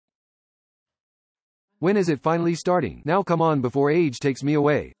When is it finally starting? Now come on before age takes me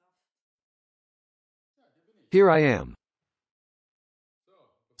away. Here I am.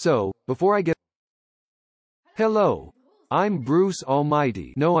 So, before I get... Hello. I'm Bruce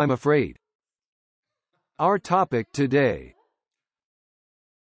Almighty. No, I'm afraid. Our topic today.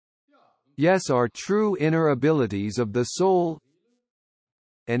 Yes, our true inner abilities of the soul,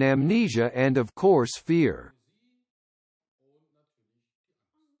 and amnesia, and of course fear.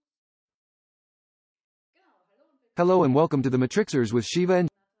 Hello and welcome to the Matrixers with Shiva and...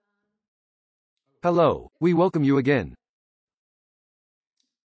 Hello, we welcome you again.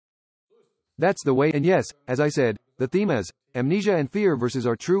 That's the way, and yes, as I said, the theme is amnesia and fear versus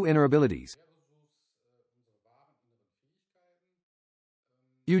our true inner abilities.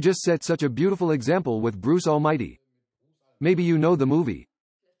 You just set such a beautiful example with Bruce Almighty. Maybe you know the movie.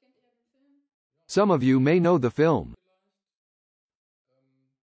 Some of you may know the film.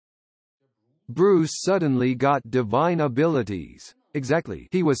 Bruce suddenly got divine abilities. Exactly.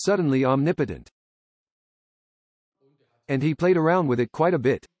 He was suddenly omnipotent. And he played around with it quite a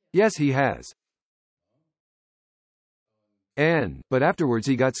bit. Yes, he has. But afterwards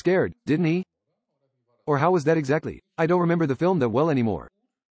he got scared, didn't he? Or how was that exactly? I don't remember the film that well anymore.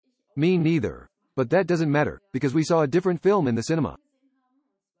 Me neither. But that doesn't matter, because we saw a different film in the cinema.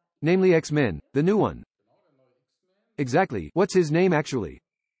 Namely X-Men, the new one. Exactly. What's his name actually?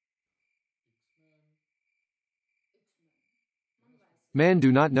 Man,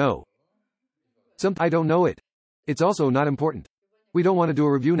 do not know. I don't know it. It's also not important. We don't want to do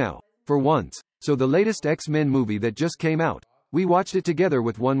a review now. For once. So the latest X-Men movie that just came out, we watched it together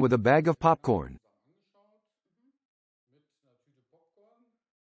with a bag of popcorn.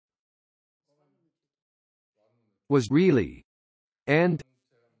 Was really. And?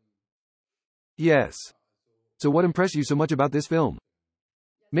 Yes. So what impressed you so much about this film?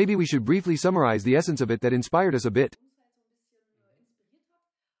 Maybe we should briefly summarize the essence of it that inspired us a bit.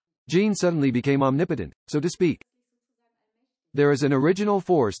 Jean suddenly became omnipotent, so to speak. There is an original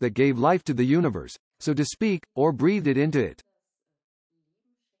force that gave life to the universe, so to speak, or breathed it into it.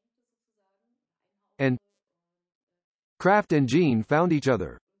 And Kraft and Jean found each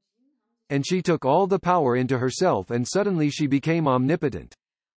other. And she took all the power into herself and suddenly she became omnipotent.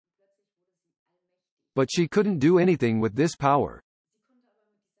 But she couldn't do anything with this power.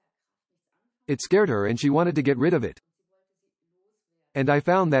 It scared her and she wanted to get rid of it. And I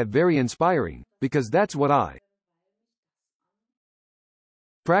found that very inspiring, because that's what I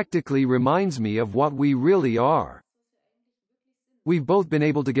practically reminds me of what we really are. We've both been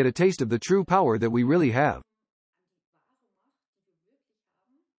able to get a taste of the true power that we really have.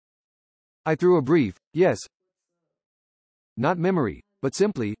 I threw a brief, yes. Not memory, but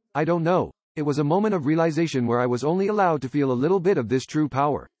simply, I don't know. It was a moment of realization where I was only allowed to feel a little bit of this true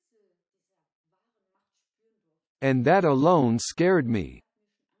power. And that alone scared me.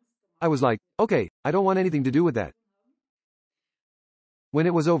 I was like, okay, I don't want anything to do with that. When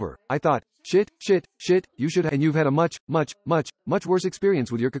it was over, I thought, shit, you should and you've had a much worse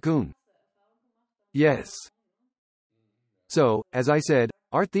experience with your cocoon. Yes. So, as I said,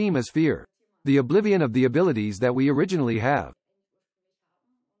 our theme is fear. The oblivion of the abilities that we originally have.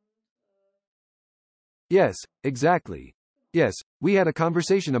 Yes, exactly. Yes, we had a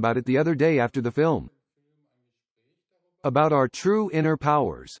conversation about it the other day after the film. About our true inner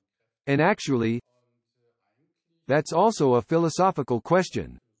powers. And actually, that's also a philosophical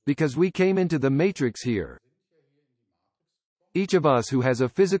question, because we came into the matrix here. Each of us who has a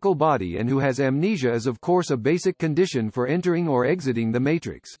physical body and who has amnesia is of course a basic condition for entering or exiting the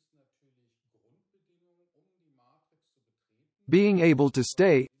matrix. Being able to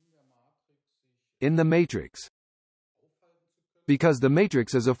stay in the matrix. Because the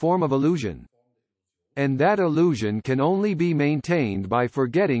matrix is a form of illusion. And that illusion can only be maintained by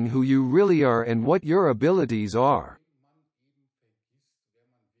forgetting who you really are and what your abilities are.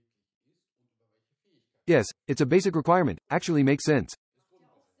 Yes, it's a basic requirement. Actually makes sense.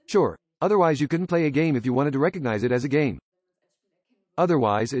 Sure, otherwise you couldn't play a game if you wanted to recognize it as a game.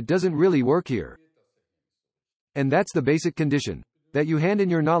 Otherwise it doesn't really work here. And that's the basic condition. That you hand in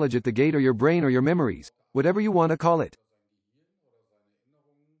your knowledge at the gate or your brain or your memories, whatever you want to call it.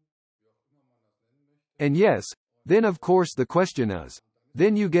 And yes, then of course the question is,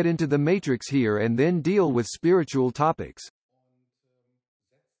 then you get into the matrix here and then deal with spiritual topics.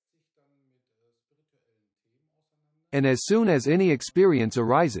 And as soon as any experience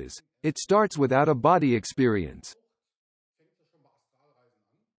arises, it starts with out-of-body experience.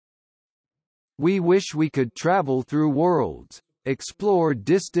 We wish we could travel through worlds, explore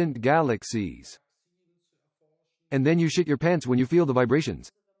distant galaxies. And then you shit your pants when you feel the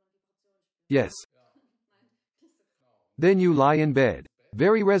vibrations. Yes. Then you lie in bed,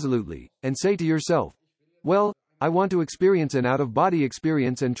 very resolutely, and say to yourself, well, I want to experience an out-of-body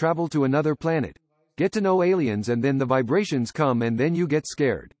experience and travel to another planet. Get to know aliens, and then the vibrations come and then you get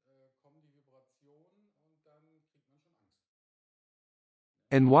scared.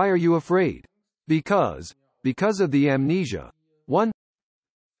 And why are you afraid? Because of the amnesia. One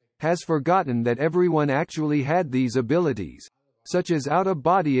has forgotten that everyone actually had these abilities, such as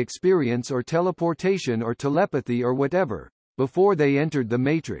out-of-body experience or teleportation or telepathy or whatever, before they entered the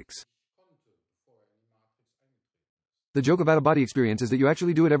Matrix. The joke of out-of-body experience is that you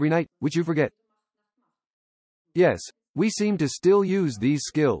actually do it every night, which you forget. Yes, we seem to still use these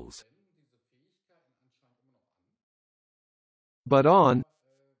skills. But on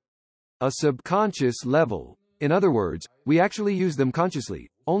a subconscious level. In other words, we actually use them consciously,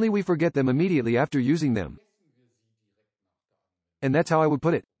 only we forget them immediately after using them. And that's how I would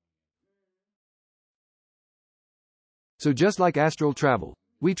put it. So just like astral travel,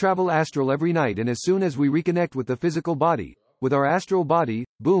 we travel astral every night, and as soon as we reconnect with the physical body, with our astral body,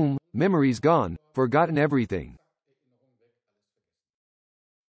 boom, memories gone, forgotten everything.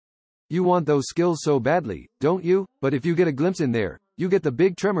 You want those skills so badly, don't you? But if you get a glimpse in there, you get the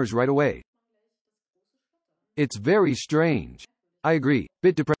big tremors right away. It's very strange. I agree.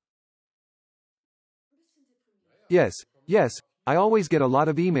 Bit depressing. Yes, I always get a lot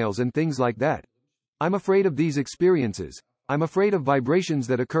of emails and things like that. I'm afraid of these experiences. I'm afraid of vibrations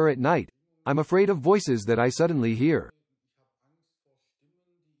that occur at night. I'm afraid of voices that I suddenly hear.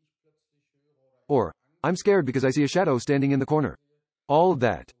 Or, I'm scared because I see a shadow standing in the corner. All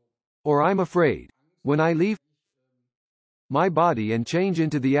that. Or I'm afraid, when I leave my body and change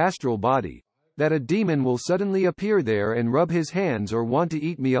into the astral body, that a demon will suddenly appear there and rub his hands or want to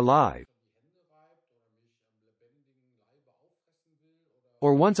eat me alive.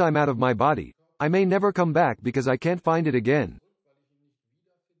 Or once I'm out of my body, I may never come back because I can't find it again.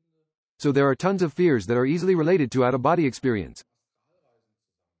 So there are tons of fears that are easily related to out-of-body experience.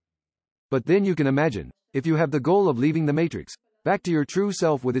 But then you can imagine, if you have the goal of leaving the Matrix, back to your true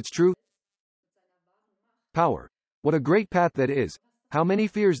self with its true power. What a great path that is. How many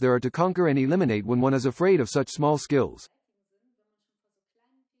fears there are to conquer and eliminate when one is afraid of such small skills.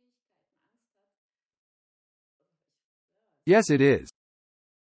 Yes, it is.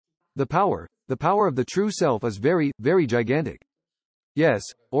 The power of the true self is very, very gigantic. Yes,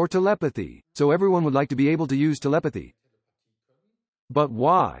 or telepathy. So everyone would like to be able to use telepathy. But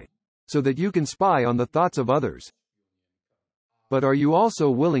why? So that you can spy on the thoughts of others. But are you also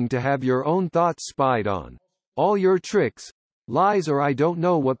willing to have your own thoughts spied on? All your tricks, lies, or I don't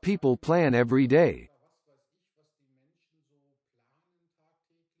know what people plan every day.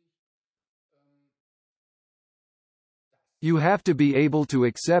 You have to be able to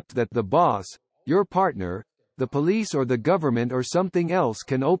accept that the boss, your partner, the police or the government or something else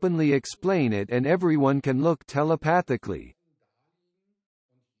can openly explain it and everyone can look telepathically.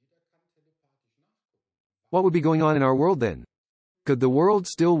 What would be going on in our world then? Could the world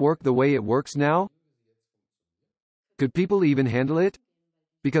still work the way it works now? Could people even handle it?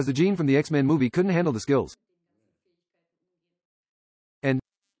 Because the Jean from the X-Men movie couldn't handle the skills. And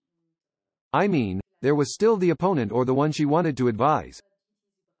I mean, there was still the opponent or the one she wanted to advise.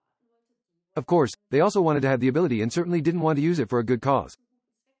 Of course, they also wanted to have the ability and certainly didn't want to use it for a good cause.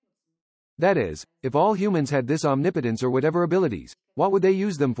 That is, if all humans had this omnipotence or whatever abilities, what would they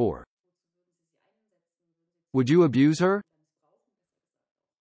use them for? Would you abuse her?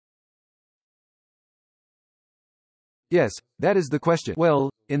 Yes, that is the question. Well,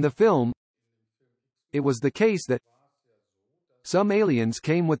 in the film, it was the case that some aliens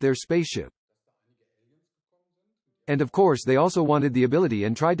came with their spaceship. And of course they also wanted the ability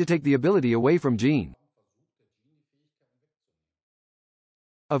and tried to take the ability away from Jean.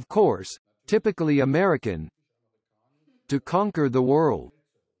 Of course, typically American, to conquer the world.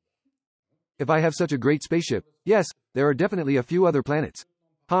 If I have such a great spaceship, yes, there are definitely a few other planets.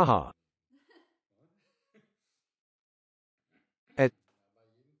 Haha. At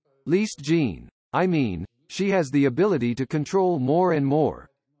least Jean. I mean, she has the ability to control more and more.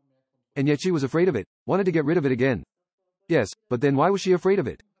 And yet she was afraid of it, wanted to get rid of it again. Yes, but then why was she afraid of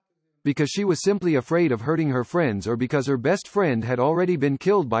it? Because she was simply afraid of hurting her friends or because her best friend had already been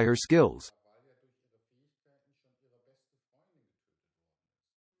killed by her skills.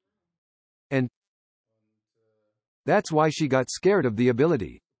 And that's why she got scared of the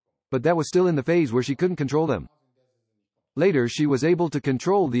ability. But that was still in the phase where she couldn't control them. Later she was able to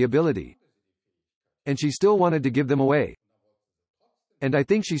control the ability. And she still wanted to give them away. And I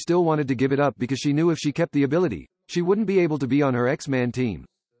think she still wanted to give it up because she knew if she kept the ability, she wouldn't be able to be on her X-Man team.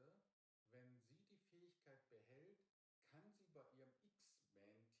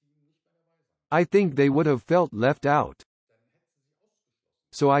 I think they would have felt left out.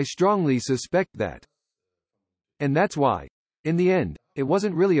 So I strongly suspect that. And that's why, in the end, it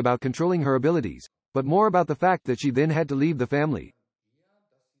wasn't really about controlling her abilities, but more about the fact that she then had to leave the family.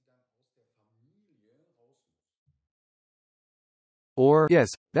 Or, yes,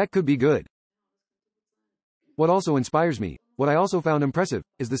 that could be good. What also inspires me, what I also found impressive,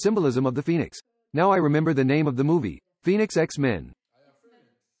 is the symbolism of the phoenix. Now I remember the name of the movie, Phoenix X-Men.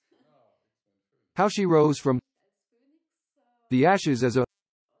 How she rose from the ashes as a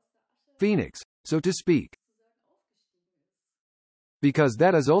phoenix, so to speak. Because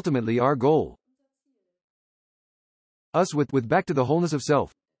that is ultimately our goal. Us with back to the wholeness of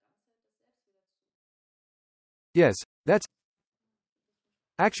self. Yes, that's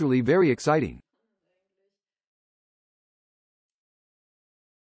actually very exciting.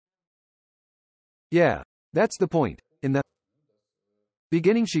 Yeah, that's the point. In the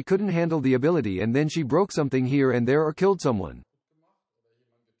beginning she couldn't handle the ability and then she broke something here and there or killed someone.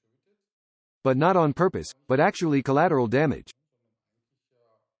 But not on purpose, but actually collateral damage.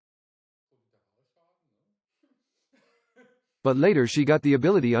 But later she got the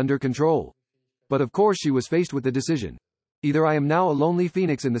ability under control. But of course she was faced with the decision. Either I am now a lonely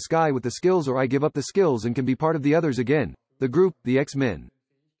phoenix in the sky with the skills or I give up the skills and can be part of the others again. The group, the X-Men.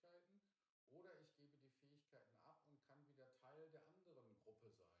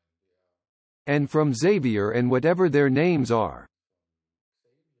 And from Xavier and whatever their names are.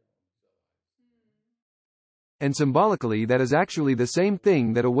 And symbolically that is actually the same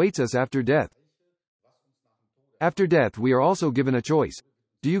thing that awaits us after death. After death we are also given a choice.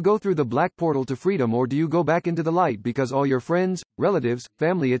 Do you go through the black portal to freedom or do you go back into the light because all your friends, relatives,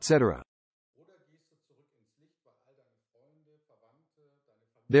 family etc.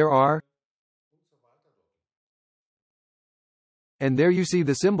 There are. And there you see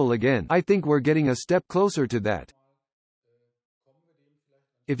the symbol again. I think we're getting a step closer to that.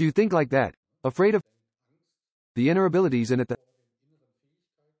 If you think like that, afraid of the inner abilities and at the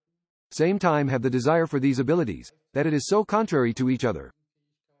same time have the desire for these abilities, that it is so contrary to each other.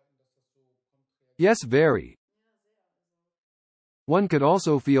 Yes, very. One could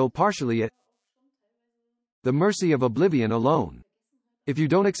also feel partially at the mercy of oblivion alone. If you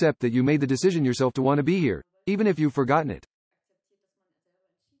don't accept that you made the decision yourself to want to be here, even if you've forgotten it.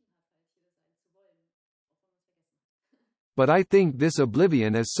 But I think this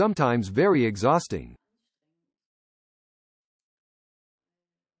oblivion is sometimes very exhausting.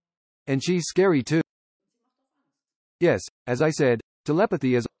 And she's scary too. Yes, as I said,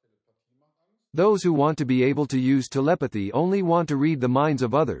 telepathy is. Those who want to be able to use telepathy only want to read the minds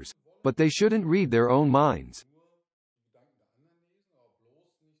of others, but they shouldn't read their own minds.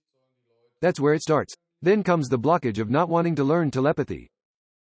 That's where it starts. Then comes the blockage of not wanting to learn telepathy.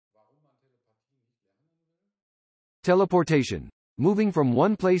 Teleportation. Moving from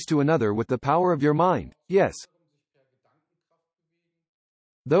one place to another with the power of your mind, yes.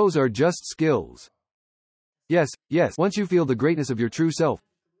 Those are just skills. Yes, yes, once you feel the greatness of your true self,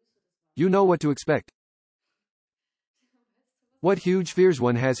 you know what to expect. What huge fears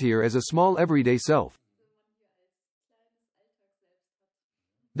one has here as a small everyday self.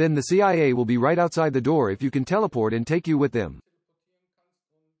 Then the CIA will be right outside the door if you can teleport and take you with them.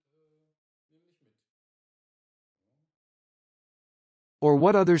 Or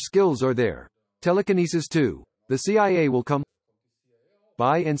what other skills are there? Telekinesis too. The CIA will come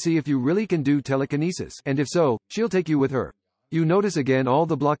by and see if you really can do telekinesis, and if so, she'll take you with her. You notice again all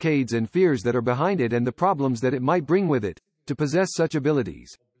the blockades and fears that are behind it and the problems that it might bring with it, to possess such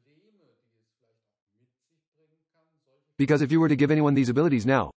abilities. Because if you were to give anyone these abilities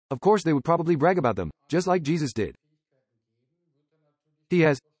now, of course they would probably brag about them, just like Jesus did. He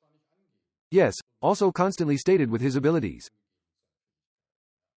has, yes, also constantly stated with his abilities.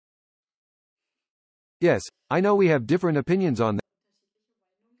 Yes, I know we have different opinions on that.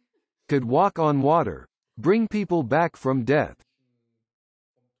 Could walk on water, bring people back from death.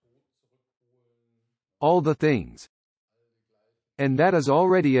 All the things. And that is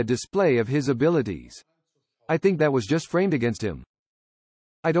already a display of his abilities. I think that was just framed against him.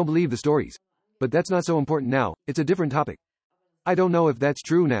 I don't believe the stories. But that's not so important now, it's a different topic. I don't know if that's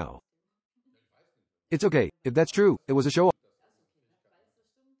true now. It's okay, if that's true, it was a show-off.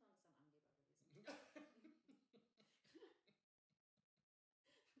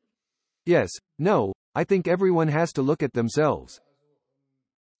 Yes, no, I think everyone has to look at themselves.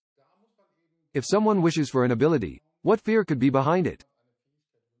 If someone wishes for an ability, what fear could be behind it?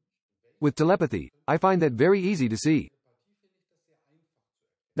 With telepathy, I find that very easy to see.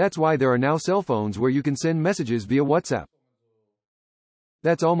 That's why there are now cell phones where you can send messages via WhatsApp.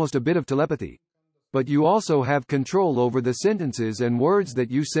 That's almost a bit of telepathy. But you also have control over the sentences and words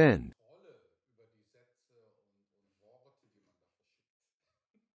that you send.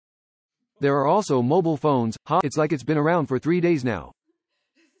 There are also mobile phones. It's like it's been around for 3 days now.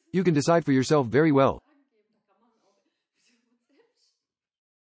 You can decide for yourself very well.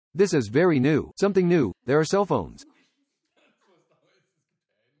 This is very new. Something new. There are cell phones.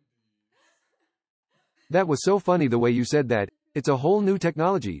 That was so funny the way you said that. It's a whole new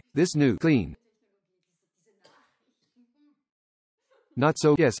technology. This new, clean. Not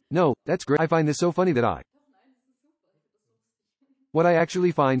so, yes, no, that's great. I find this so funny that What I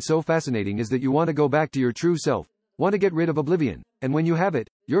actually find so fascinating is that you want to go back to your true self, want to get rid of oblivion, and when you have it,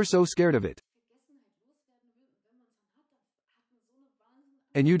 you're so scared of it.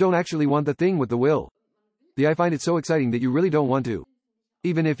 And you don't actually want the thing with the will. I find it so exciting that you really don't want to.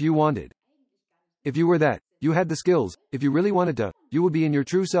 Even if you wanted. If you were that, you had the skills, if you really wanted to, you would be in your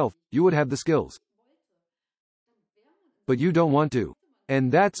true self, you would have the skills. But you don't want to.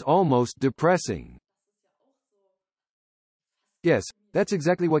 And that's almost depressing. Yes, that's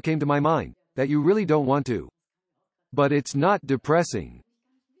exactly what came to my mind, that you really don't want to. But it's not depressing.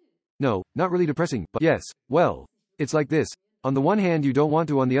 No, not really depressing, but yes, well, it's like this. On the one hand you don't want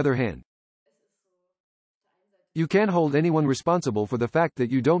to, on the other hand, you can't hold anyone responsible for the fact that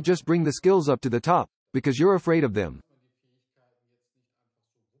you don't just bring the skills up to the top, because you're afraid of them.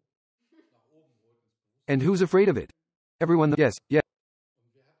 And who's afraid of it? Everyone. Yes, yes.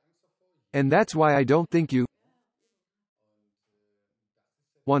 And that's why I don't think you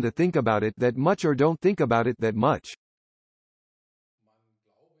want to think about it that much, or don't think about it that much.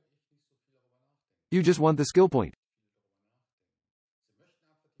 You just want the skill point.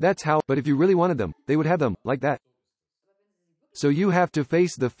 That's how, but if you really wanted them, they would have them, like that. So you have to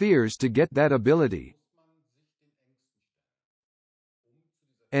face the fears to get that ability.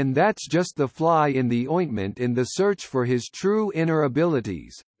 And that's just the fly in the ointment in the search for his true inner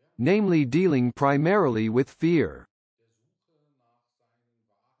abilities, namely dealing primarily with fear.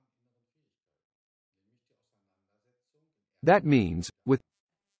 That means, with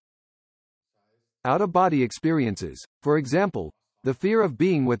out-of-body experiences, for example, the fear of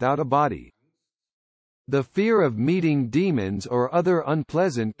being without a body, the fear of meeting demons or other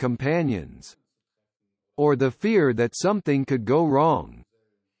unpleasant companions, or the fear that something could go wrong,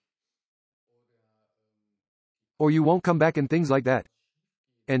 or you won't come back and things like that.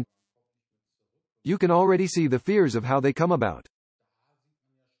 And you can already see the fears of how they come about,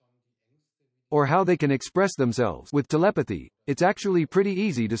 or how they can express themselves. With telepathy, it's actually pretty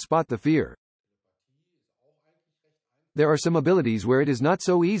easy to spot the fear. There are some abilities where it is not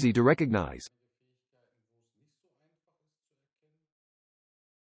so easy to recognize.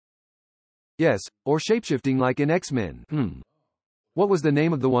 Yes, or shapeshifting like in X-Men. What was the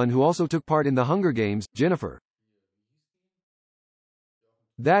name of the one who also took part in the Hunger Games? Jennifer.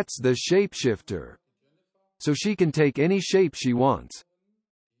 That's the shapeshifter. So she can take any shape she wants.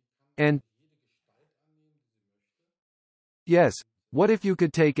 And yes, what if you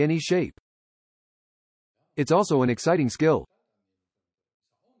could take any shape? It's also an exciting skill.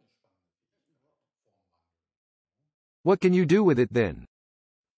 What can you do with it then?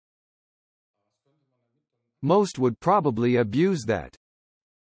 Most would probably abuse that.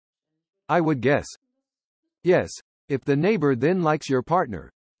 I would guess. Yes, if the neighbor then likes your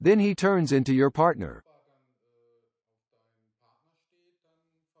partner, then he turns into your partner.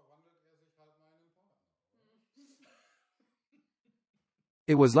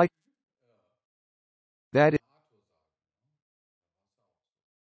 It was like that.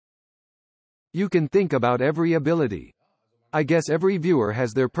 You can think about every ability. I guess every viewer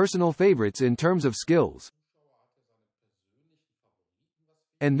has their personal favorites in terms of skills.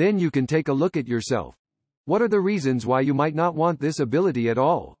 And then you can take a look at yourself. What are the reasons why you might not want this ability at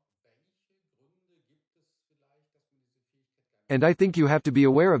all? And I think you have to be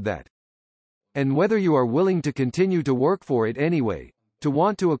aware of that. And whether you are willing to continue to work for it anyway, to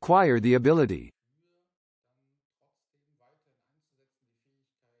want to acquire the ability.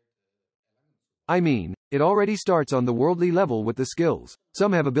 I mean, it already starts on the worldly level with the skills.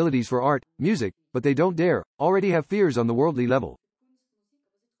 Some have abilities for art, music, but they don't dare, already have fears on the worldly level.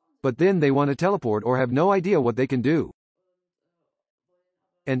 But then they want to teleport or have no idea what they can do.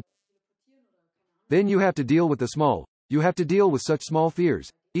 And then you have to deal with the small. You have to deal with such small fears,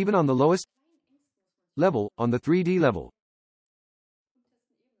 even on the lowest level, on the 3D level.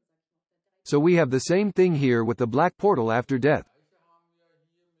 So we have the same thing here with the black portal after death.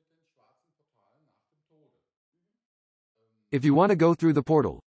 If you want to go through the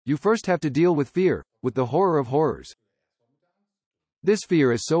portal, you first have to deal with fear, with the horror of horrors. This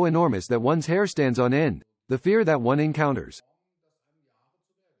fear is so enormous that one's hair stands on end. The fear that one encounters.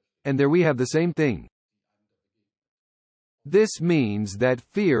 And there we have the same thing. This means that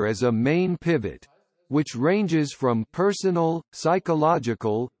fear is a main pivot, which ranges from personal,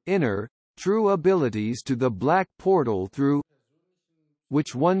 psychological, inner, true abilities to the black portal through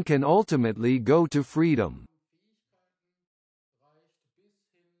which one can ultimately go to freedom.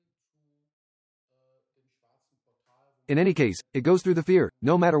 In any case, it goes through the fear,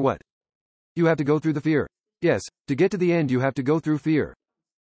 no matter what. You have to go through the fear. Yes, to get to the end you have to go through fear.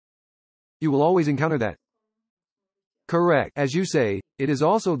 You will always encounter that. Correct. As you say, it is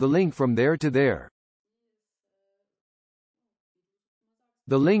also the link from there to there.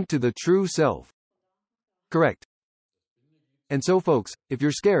 The link to the true self. Correct. And so folks, if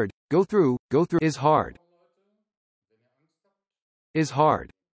you're scared, go through is hard. Is hard.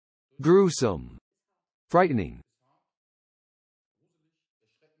 Gruesome. Frightening.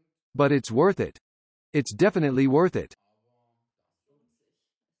 But it's worth it. It's definitely worth it.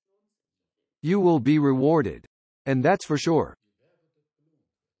 You will be rewarded. And that's for sure.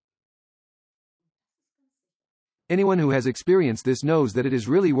 Anyone who has experienced this knows that it is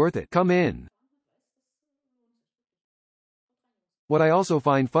really worth it. Come in. What I also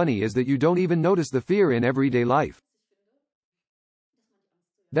find funny is that you don't even notice the fear in everyday life.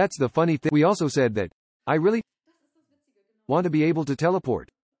 That's the funny thing. We also said that, I really want to be able to teleport.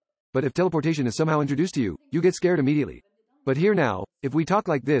 But if teleportation is somehow introduced to you, you get scared immediately. But here now, if we talk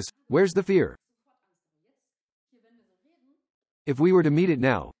like this, where's the fear? If we were to meet it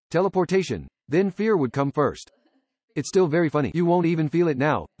now, teleportation, then fear would come first. It's still very funny. You won't even feel it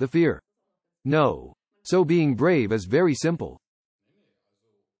now, the fear. No. So being brave is very simple.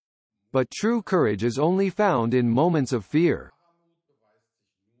 But true courage is only found in moments of fear.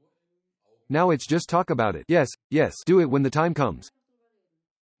 Now it's just talk about it. Yes, yes, do it when the time comes.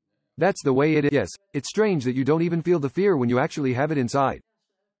 That's the way it is. Yes, it's strange that you don't even feel the fear when you actually have it inside.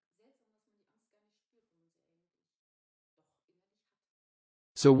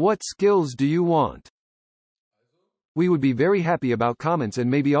 So what skills do you want? We would be very happy about comments, and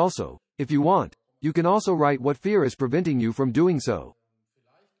maybe also, if you want, you can also write what fear is preventing you from doing so.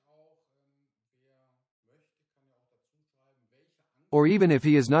 Or even if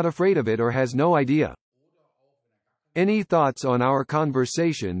he is not afraid of it or has no idea. Any thoughts on our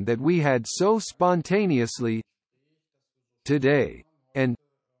conversation that we had so spontaneously today? And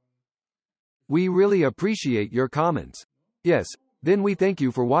we really appreciate your comments. Yes, then we thank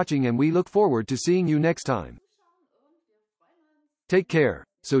you for watching and we look forward to seeing you next time. Take care.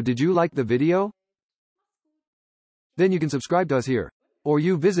 So did you like the video? Then you can subscribe to us here. Or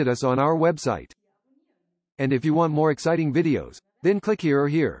you visit us on our website. And if you want more exciting videos, then click here or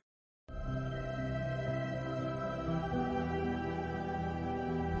here.